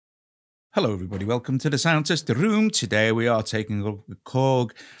Hello everybody, welcome to the Sound Tester Room. Today we are taking a look at the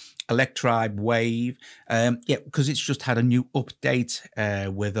KORG Electribe Wave. Because it's just had a new update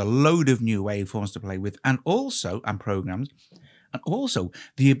with a load of new waveforms to play with and programs. And also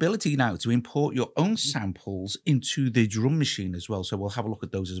the ability now to import your own samples into the drum machine as well. So we'll have a look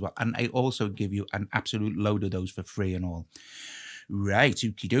at those as well. And I also give you an absolute load of those for free and all. Right,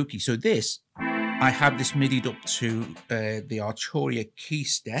 okie dokie. So this, I have this MIDI'd up to the Arturia key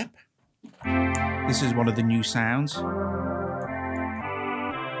step. This is one of the new sounds.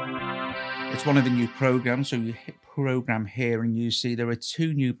 It's one of the new programs. So you hit program here and you see there are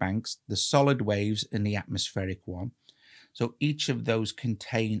two new banks, the solid waves and the atmospheric one. So each of those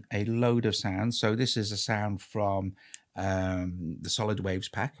contain a load of sounds. So this is a sound from the solid waves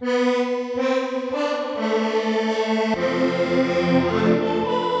pack.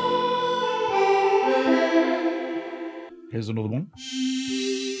 Here's another one.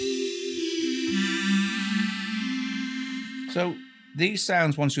 So these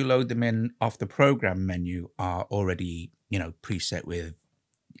sounds, once you load them in off the program menu, are already, preset with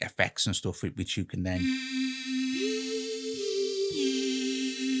effects and stuff, which you can then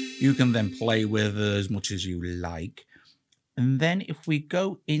play with as much as you like. And then if we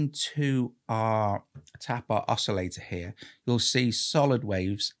go into tap our oscillator here, you'll see solid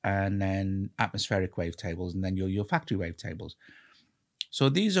waves and then atmospheric wavetables and then your factory wavetables. So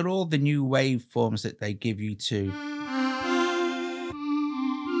these are all the new waveforms that they give you to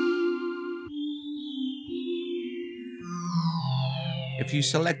if you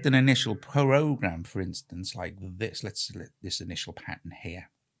select an initial program, for instance, like this, let's select this initial pattern here.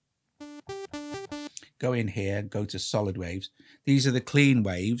 Go in here, go to solid waves. These are the clean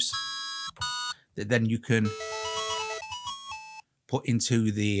waves that then you can put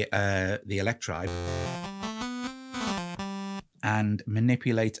into the Electribe and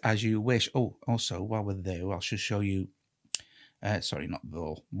manipulate as you wish. Oh, also, while we're there, I'll just show you, sorry, not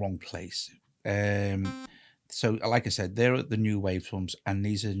the wrong place. So, like I said, they're the new waveforms, and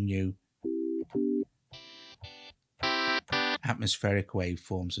these are new atmospheric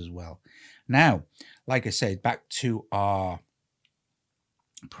waveforms as well. Now, like I said, back to our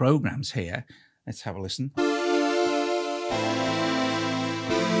programs here. Let's have a listen.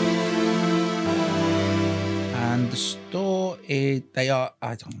 And the store is, they are,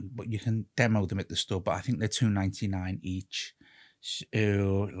 I don't know, but you can demo them at the store, but I think they're $2.99 each.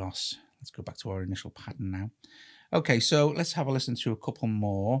 So, let's go back to our initial pattern now. Okay, so let's have a listen to a couple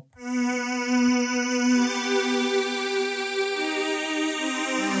more.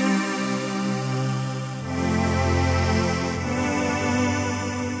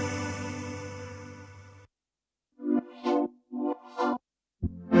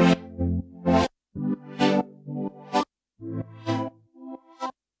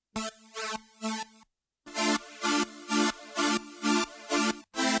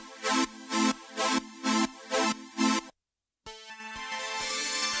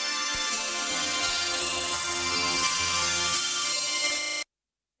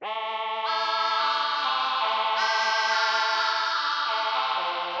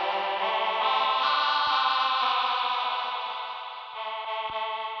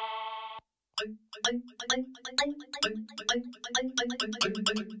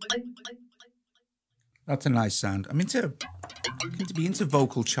 That's a nice sound. I'm to be into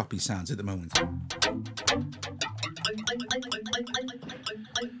vocal choppy sounds at the moment.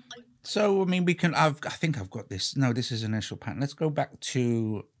 So, I mean, we can, I think I've got this. No, this is initial pattern. Let's go back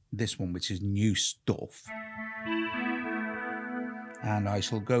to this one, which is new stuff. And I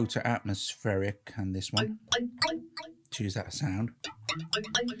shall go to atmospheric and this one. Choose that sound.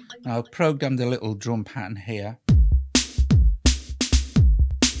 Now, I've programmed a little drum pattern here.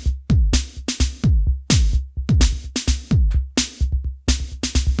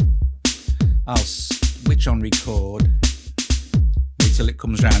 I'll switch on record, wait till it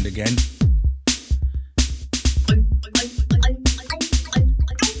comes round again.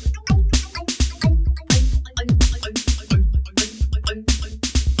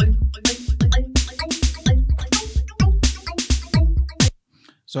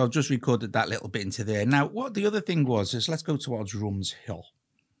 So I've just recorded that little bit into there. Now, what the other thing was is let's go to our drums hill.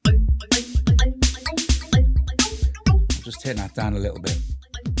 I'll just turn that down a little bit.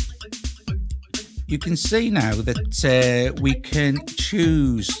 You can see now that we can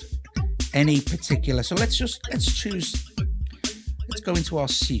choose any particular. So let's go into our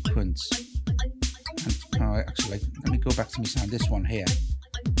sequence. And, actually, let me go back to my sound. This one here.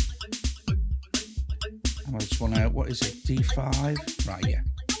 I just want to, what is it? D5? Right, yeah.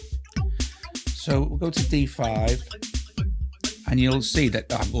 So we'll go to D5 And you'll see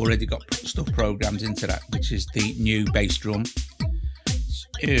that I've already got stuff programmed into that, which is the new bass drum.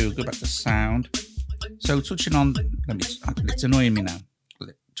 So, go back to sound. So touching on, it's annoying me now.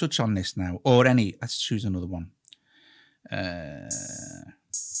 Touch on this now, or let's choose another one.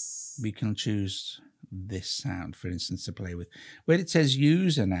 We can choose this sound, for instance, to play with. Where it says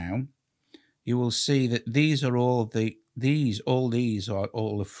user now, you will see that these are all the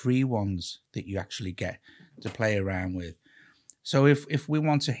free ones that you actually get to play around with. So if we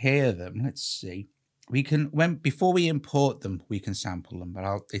want to hear them, let's see, we can, before we import them, we can sample them.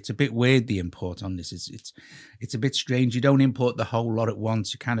 But it's a bit weird, the import on this. It's a bit strange. You don't import the whole lot at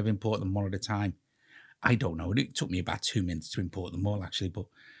once. You kind of import them one at a time. I don't know. It took me about 2 minutes to import them all, actually, but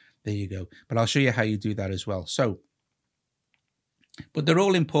there you go. But I'll show you how you do that as well. So, but they're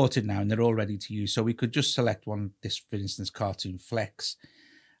all imported now and they're all ready to use. So we could just select one, this, for instance, Cartoon Flex,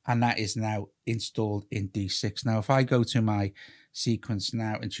 and that is now installed in D6. Now, if I go to my sequence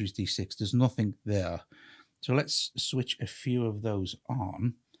now and choose D6, there's nothing there. So let's switch a few of those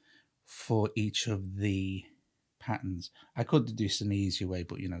on for each of the patterns. I could do this an easier way,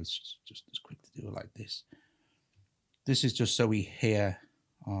 but you know, it's just as quick to do it like this. This is just so we hear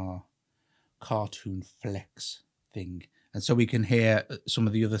our Cartoon Flex thing, and so we can hear some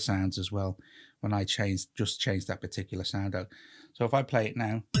of the other sounds as well when I just change that particular sound out. So if I play it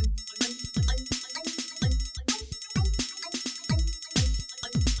now,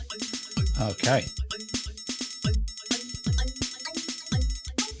 okay,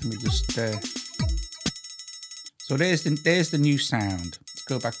 let me just so there's the new sound. Let's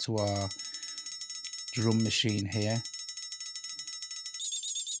go back to our drum machine here.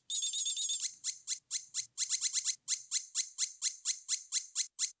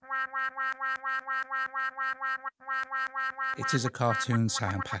 It is a cartoon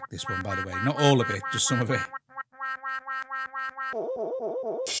sound pack, this one, by the way. Not all of it, just some of it.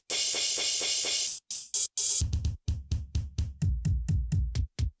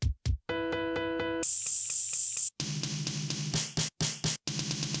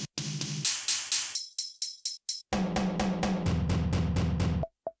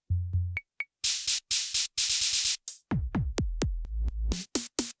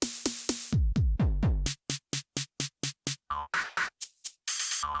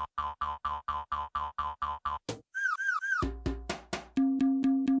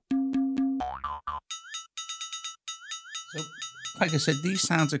 So, like I said, these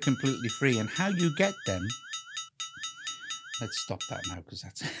sounds are completely free, and how you get them, let's stop that now because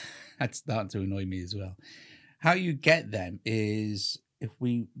that's starting to annoy me as well. How you get them is if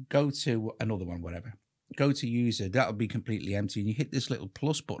we go to another one, whatever, go to user, that'll be completely empty, and you hit this little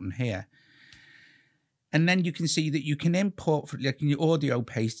plus button here, and then you can see that you can import, like in your audio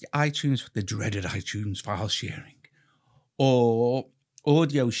paste, iTunes, the dreaded iTunes file sharing, or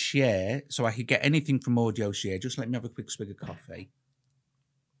audio share, so I could get anything from audio share. Just let me have a quick swig of coffee.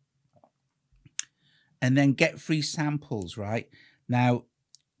 And then get free samples, right? Now,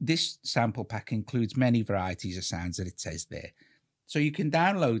 this sample pack includes many varieties of sounds that it says there. So you can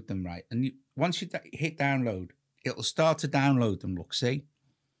download them, right? And once you hit download, it'll start to download them, look, see?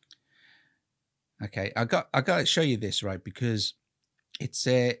 Okay, I got to show you this, right? Because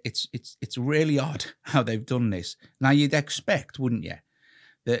it's really odd how they've done this. Now, you'd expect, wouldn't you?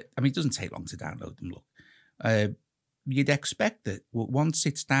 That, I mean, it doesn't take long to download them, look. You'd expect that once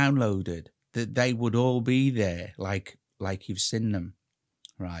it's downloaded, that they would all be there, like you've seen them,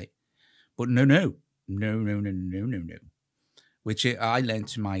 right? But no. Which I learned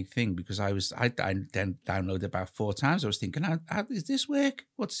to my thing because I then downloaded about 4 times. I was thinking, how does this work?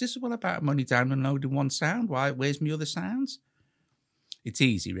 What's this all about? I'm only downloading one sound. Where's my other sounds? It's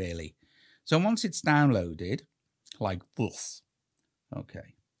easy, really. So once it's downloaded, like this,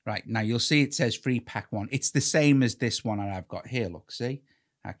 okay, right, now you'll see it says free pack 1. It's the same as this one I've got here, look, see?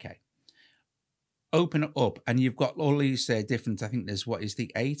 Okay. Open it up, and you've got all these different, I think there's, what is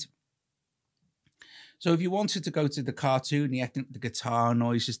the 8? So if you wanted to go to the cartoon, the guitar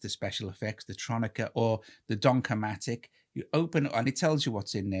noises, the special effects, the Tronica, or the Donkomatic, you open it, and it tells you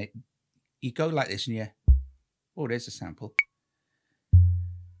what's in there. You go like this, and oh, there's a sample.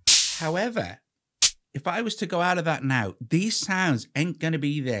 However, if I was to go out of that now, these sounds ain't going to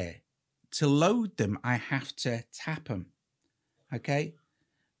be there. To load them, I have to tap them. Okay?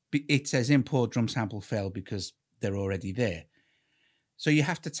 It says import drum sample failed because they're already there. So you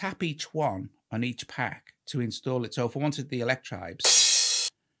have to tap each one on each pack to install it. So if I wanted the Electribe's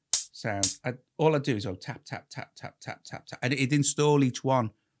sound, all I do is tap, tap, tap, tap, tap, tap, tap, and it'd install each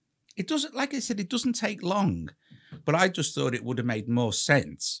one. It doesn't, like I said, it doesn't take long, but I just thought it would have made more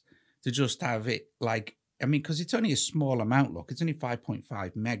sense to just have it like I mean, because it's only a small amount, look. It's only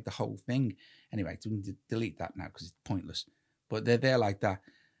 5.5 meg, the whole thing. Anyway, delete that now because it's pointless. But they're there like that,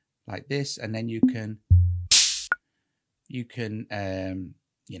 like this. And then you can, you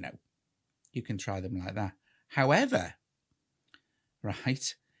know, you can try them like that. However,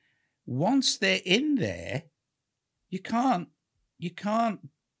 right, once they're in there, you can't,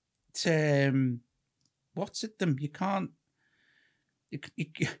 what's it them? You can't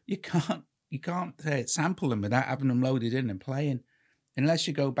sample them without having them loaded in and playing, unless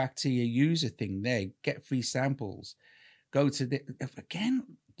you go back to your user thing there, get free samples, go to the,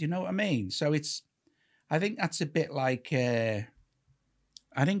 again, you know what I mean? So it's, I think that's a bit like, I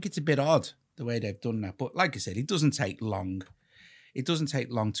think it's a bit odd the way they've done that. But like I said, it doesn't take long. It doesn't take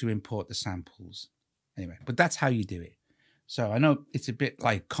long to import the samples. Anyway, but that's how you do it. So I know it's a bit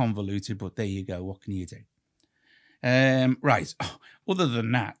like convoluted, but there you go. What can you do? Right. Oh, other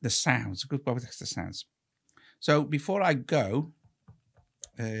than that, the sounds. Good. That's the sounds. So before I go,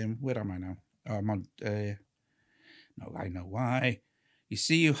 where am I now? Oh, I'm on. No, I know why. You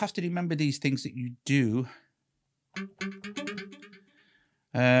see, you have to remember these things that you do.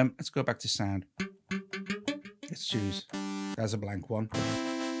 Let's go back to sound. Let's choose. There's a blank one.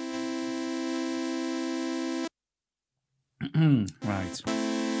 Right.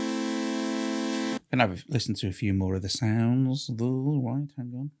 Can I listen to a few more of the sounds? Right,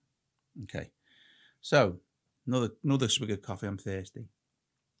 hang on. Okay. So, another swig of coffee. I'm thirsty.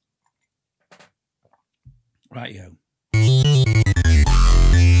 Right, yo.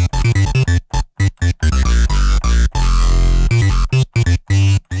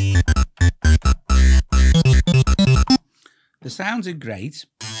 The sounds are great.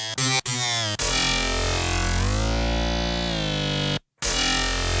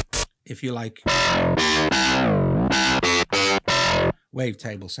 If you like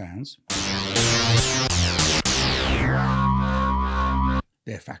wavetable sounds,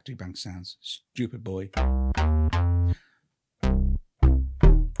 they're factory bank sounds. Stupid boy.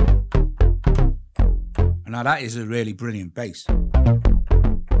 Now that is a really brilliant bass.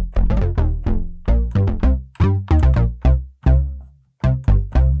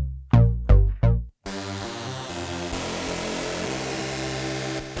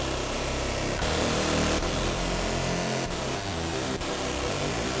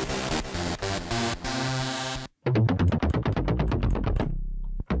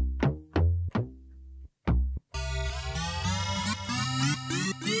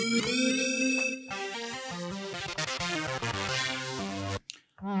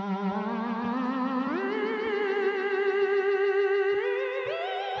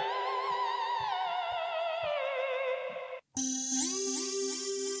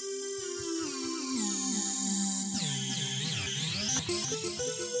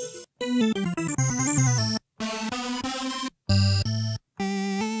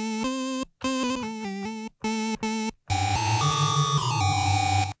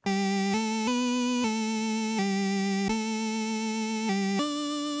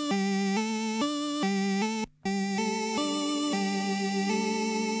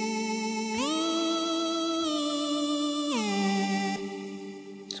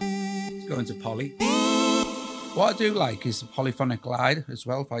 Go into poly. What I do like is the polyphonic glide as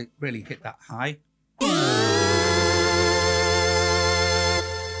well, if I really hit that high.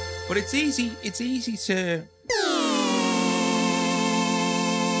 But it's easy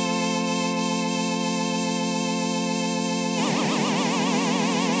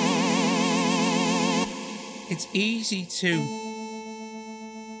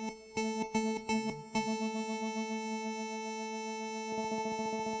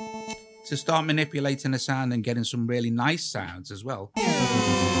to start manipulating the sound and getting some really nice sounds as well.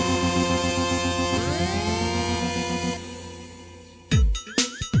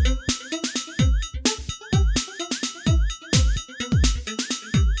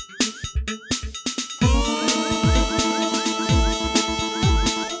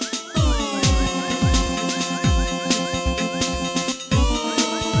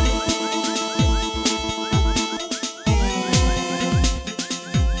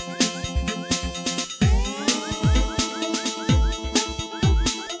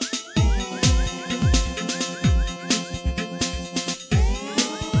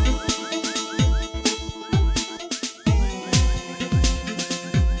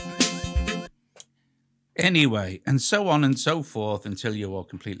 Anyway, and so on and so forth until you're all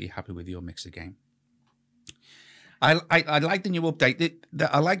completely happy with your mixer game. I like the new update.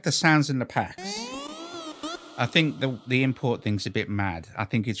 I like the sounds in the packs. I think the import thing's a bit mad. I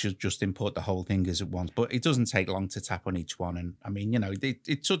think it should just import the whole thing as at once, but it doesn't take long to tap on each one. And I mean,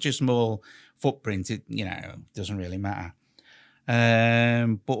 it's such a small footprint, it doesn't really matter.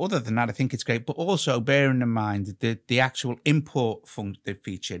 But other than that, I think it's great. But also bearing in mind that the actual import the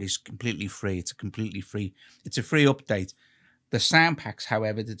feature is completely free. It's a free update. The sound packs,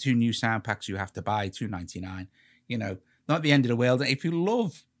 however, the 2 new sound packs you have to buy, $2.99. Not the end of the world. If you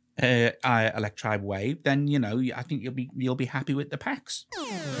love Electribe Wave, then I think you'll be happy with the packs.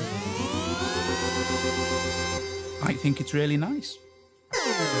 I think it's really nice.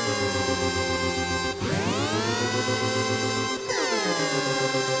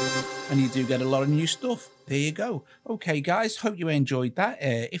 And you do get a lot of new stuff. There you go. Okay, guys, hope you enjoyed that.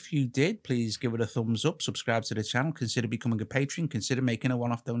 If you did, please give it a thumbs up, subscribe to the channel, consider becoming a patron, consider making a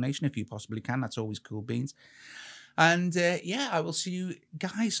one-off donation if you possibly can. That's always cool beans. And yeah, I will see you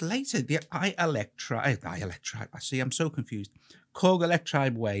guys later. The iElectribe. I see, I'm so confused. KORG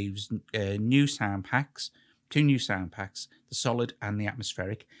Electribe Waves, new sound packs. 2 new sound packs, the solid and the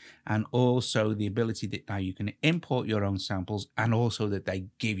atmospheric, and also the ability that now you can import your own samples, and also that they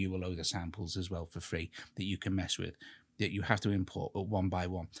give you a load of samples as well for free that you can mess with, that you have to import one by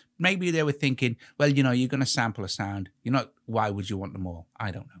one. Maybe they were thinking, well, you're going to sample a sound. Why would you want them all?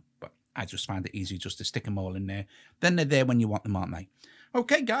 I don't know, but I just find it easy just to stick them all in there. Then they're there when you want them, aren't they?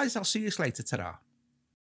 Okay, guys, I'll see you later. Ta-ra.